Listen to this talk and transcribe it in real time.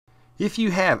If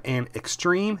you have an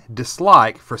extreme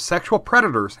dislike for sexual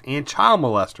predators and child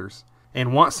molesters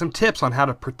and want some tips on how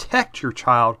to protect your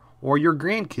child or your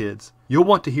grandkids, you'll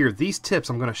want to hear these tips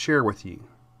I'm going to share with you.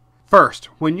 First,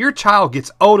 when your child gets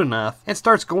old enough and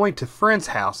starts going to friends'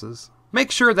 houses,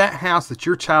 make sure that house that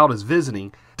your child is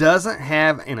visiting doesn't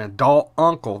have an adult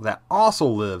uncle that also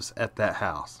lives at that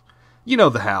house. You know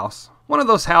the house. One of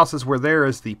those houses where there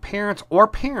is the parent or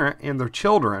parent and their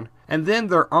children, and then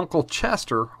their Uncle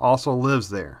Chester also lives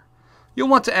there. You'll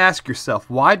want to ask yourself,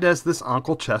 why does this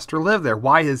Uncle Chester live there?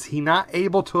 Why is he not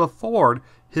able to afford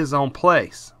his own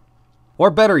place? Or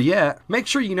better yet, make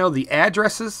sure you know the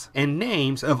addresses and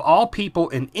names of all people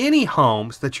in any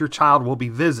homes that your child will be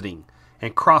visiting,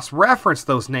 and cross-reference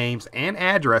those names and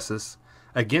addresses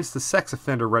against the sex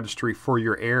offender registry for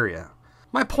your area.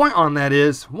 My point on that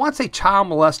is, once a child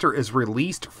molester is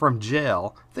released from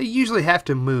jail, they usually have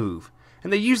to move,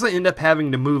 and they usually end up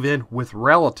having to move in with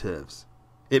relatives.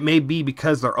 It may be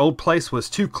because their old place was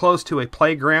too close to a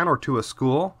playground or to a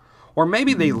school, or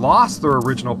maybe they lost their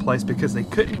original place because they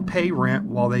couldn't pay rent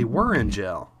while they were in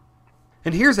jail.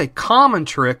 And here's a common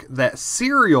trick that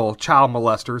serial child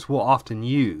molesters will often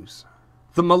use.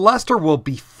 The molester will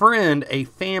befriend a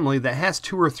family that has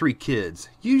 2 or 3 kids,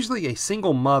 usually a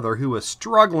single mother who is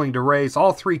struggling to raise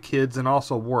all 3 kids and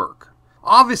also work.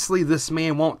 Obviously, this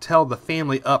man won't tell the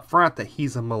family up front that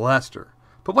he's a molester,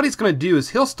 but what he's going to do is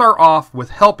he'll start off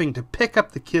with helping to pick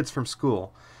up the kids from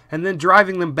school, and then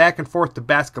driving them back and forth to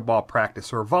basketball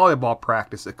practice or volleyball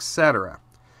practice, etc.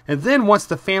 And then once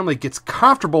the family gets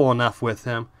comfortable enough with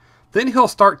him, then he'll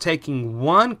start taking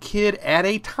 1 kid at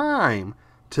a time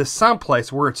to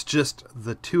someplace where it's just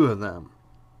the 2 of them.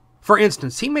 For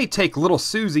instance, he may take little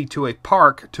Susie to a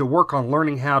park to work on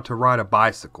learning how to ride a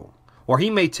bicycle. Or he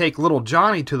may take little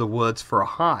Johnny to the woods for a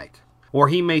hike. Or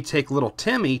he may take little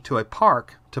Timmy to a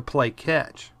park to play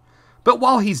catch. But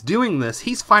while he's doing this,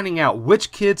 he's finding out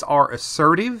which kids are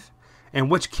assertive and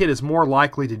which kid is more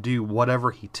likely to do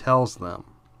whatever he tells them.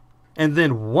 And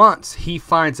then once he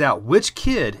finds out which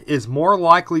kid is more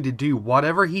likely to do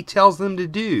whatever he tells them to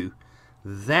do,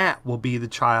 that will be the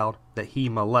child that he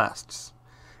molests.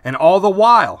 And all the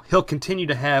while, he'll continue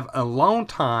to have alone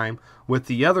time with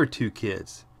the other 2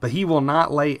 kids, but he will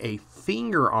not lay a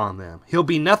finger on them. He'll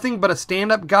be nothing but a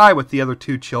stand-up guy with the other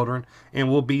 2 children and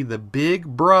will be the big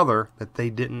brother that they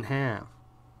didn't have.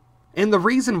 And the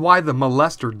reason why the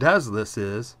molester does this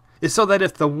is so that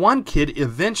if the one kid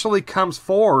eventually comes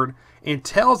forward and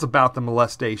tells about the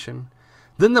molestation,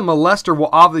 then the molester will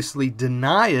obviously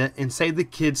deny it and say the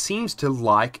kid seems to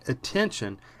like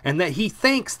attention and that he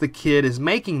thinks the kid is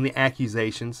making the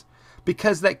accusations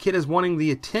because that kid is wanting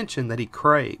the attention that he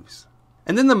craves.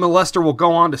 And then the molester will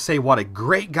go on to say what a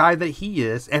great guy that he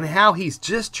is and how he's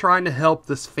just trying to help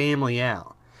this family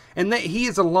out. And that he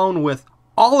is alone with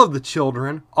all of the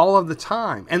children all of the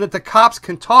time. And that the cops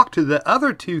can talk to the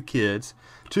other 2 kids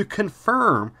to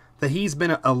confirm that he's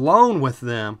been alone with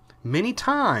them many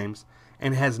times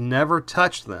and has never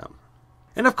touched them.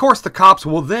 And of course the cops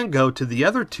will then go to the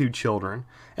other 2 children,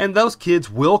 and those kids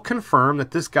will confirm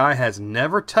that this guy has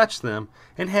never touched them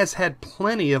and has had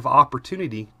plenty of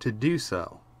opportunity to do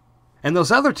so. And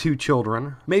those other 2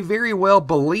 children may very well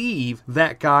believe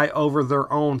that guy over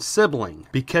their own sibling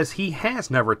because he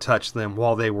has never touched them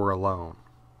while they were alone.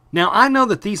 Now I know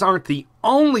that these aren't the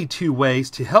only 2 ways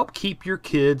to help keep your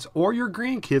kids or your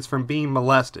grandkids from being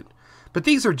molested. But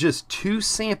these are just 2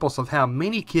 samples of how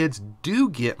many kids do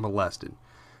get molested.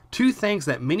 2 things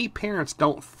that many parents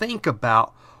don't think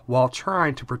about while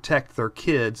trying to protect their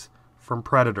kids from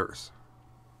predators.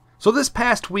 So this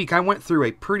past week I went through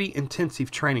a pretty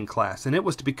intensive training class, and it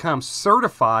was to become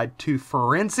certified to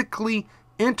forensically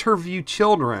interview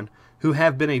children who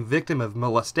have been a victim of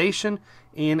molestation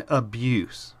and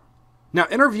abuse. Now,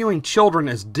 interviewing children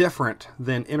is different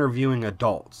than interviewing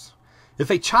adults. If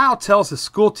a child tells his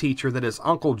school teacher that his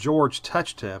Uncle George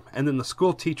touched him, and then the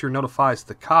school teacher notifies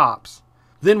the cops,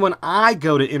 then when I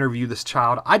go to interview this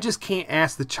child, I just can't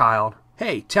ask the child,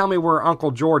 "Hey, tell me where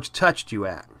Uncle George touched you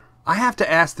at." I have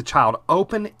to ask the child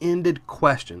open-ended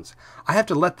questions. I have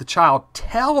to let the child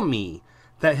tell me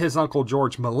that his Uncle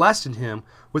George molested him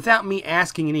without me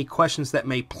asking any questions that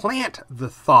may plant the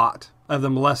thought of the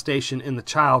molestation in the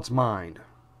child's mind.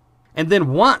 And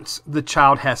then once the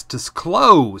child has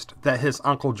disclosed that his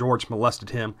Uncle George molested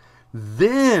him,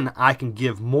 then I can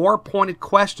give more pointed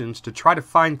questions to try to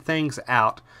find things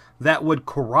out that would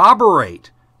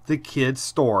corroborate the kid's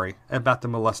story about the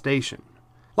molestation.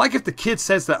 Like if the kid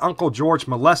says that Uncle George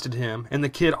molested him, and the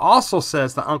kid also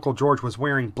says that Uncle George was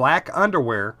wearing black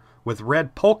underwear with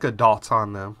red polka dots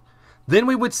on them, then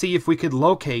we would see if we could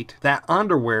locate that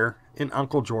underwear in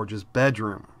Uncle George's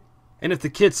bedroom. And if the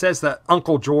kid says that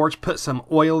Uncle George put some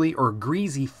oily or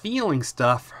greasy feeling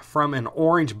stuff from an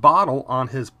orange bottle on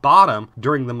his bottom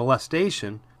during the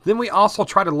molestation, then we also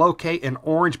try to locate an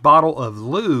orange bottle of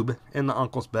lube in the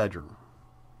uncle's bedroom.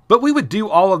 But we would do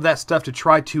all of that stuff to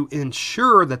try to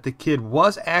ensure that the kid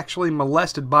was actually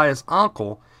molested by his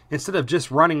uncle instead of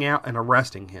just running out and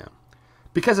arresting him.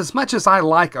 Because as much as I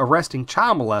like arresting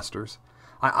child molesters,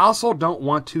 I also don't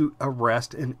want to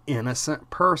arrest an innocent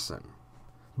person.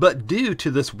 But due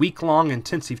to this week-long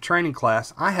intensive training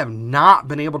class, I have not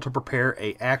been able to prepare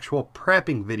an actual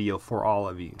prepping video for all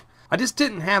of you. I just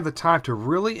didn't have the time to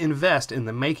really invest in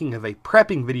the making of a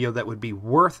prepping video that would be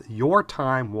worth your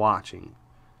time watching.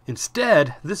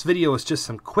 Instead, this video is just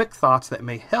some quick thoughts that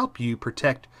may help you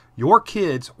protect your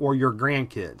kids or your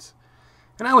grandkids.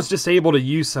 And I was just able to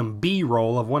use some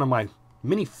B-roll of one of my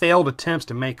many failed attempts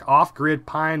to make off-grid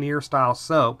Pioneer-style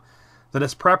soap that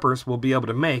us preppers will be able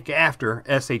to make after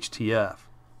SHTF.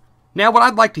 Now what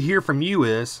I'd like to hear from you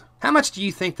is, how much do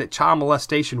you think that child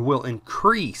molestation will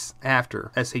increase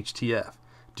after SHTF?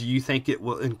 Do you think it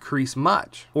will increase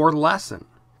much or lessen?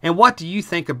 And what do you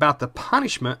think about the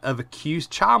punishment of accused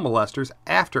child molesters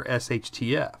after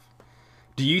SHTF?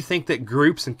 Do you think that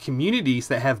groups and communities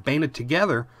that have banded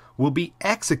together will be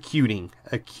executing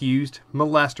accused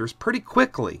molesters pretty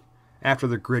quickly after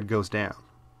the grid goes down?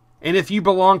 And if you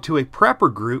belong to a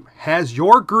prepper group, has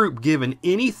your group given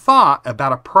any thought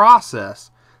about a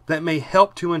process that may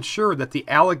help to ensure that the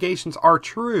allegations are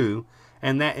true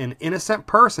and that an innocent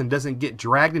person doesn't get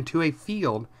dragged into a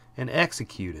field and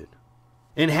executed?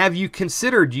 And have you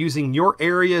considered using your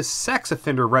area's sex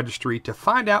offender registry to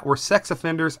find out where sex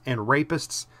offenders and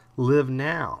rapists live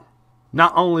now?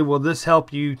 Not only will this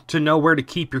help you to know where to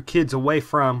keep your kids away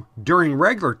from during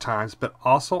regular times, but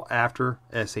also after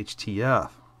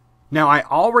SHTF. Now, I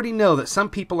already know that some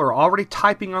people are already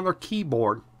typing on their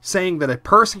keyboard saying that a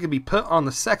person can be put on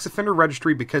the sex offender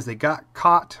registry because they got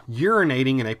caught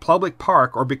urinating in a public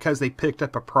park or because they picked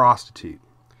up a prostitute.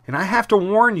 And I have to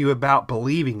warn you about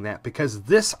believing that, because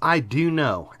this I do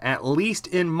know, at least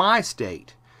in my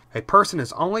state, a person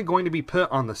is only going to be put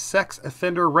on the sex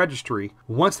offender registry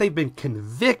once they've been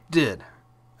convicted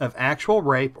of actual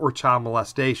rape or child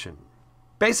molestation.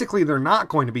 Basically, they're not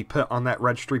going to be put on that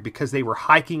registry because they were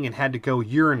hiking and had to go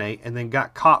urinate and then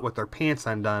got caught with their pants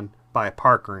undone by a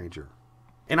park ranger.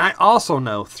 And I also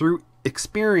know through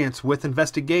experience with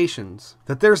investigations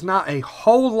that there's not a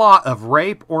whole lot of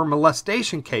rape or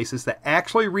molestation cases that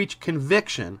actually reach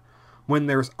conviction when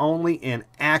there's only an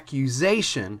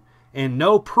accusation and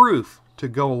no proof to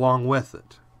go along with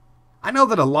it. I know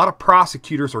that a lot of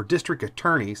prosecutors or district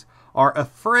attorneys are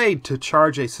afraid to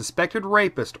charge a suspected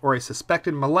rapist or a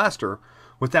suspected molester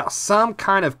without some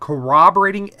kind of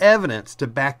corroborating evidence to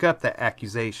back up that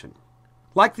accusation.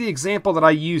 Like the example that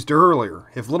I used earlier,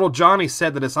 if little Johnny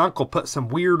said that his uncle put some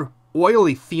weird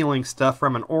oily feeling stuff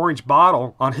from an orange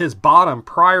bottle on his bottom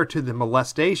prior to the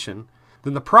molestation,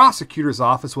 then the prosecutor's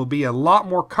office will be a lot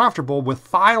more comfortable with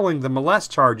filing the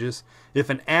molest charges if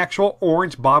an actual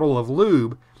orange bottle of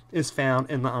lube is found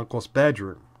in the uncle's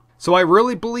bedroom. So I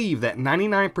really believe that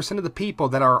 99% of the people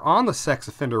that are on the sex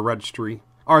offender registry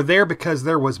are there because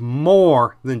there was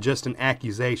more than just an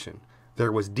accusation.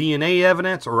 There was DNA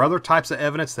evidence or other types of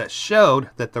evidence that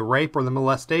showed that the rape or the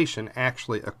molestation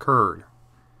actually occurred.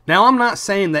 Now, I'm not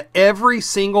saying that every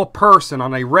single person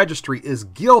on a registry is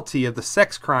guilty of the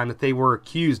sex crime that they were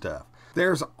accused of.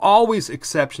 There's always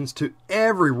exceptions to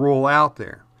every rule out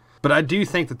there. But I do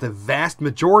think that the vast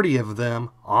majority of them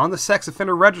on the sex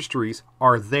offender registries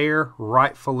are there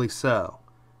rightfully so.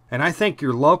 And I think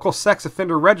your local sex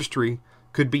offender registry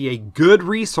could be a good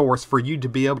resource for you to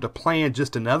be able to plan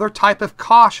just another type of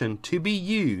caution to be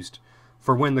used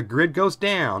for when the grid goes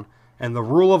down and the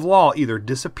rule of law either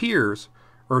disappears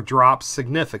or drops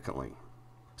significantly.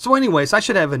 So anyways, I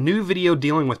should have a new video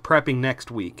dealing with prepping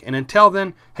next week. And until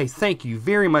then, hey, thank you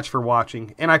very much for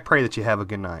watching, and I pray that you have a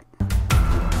good night.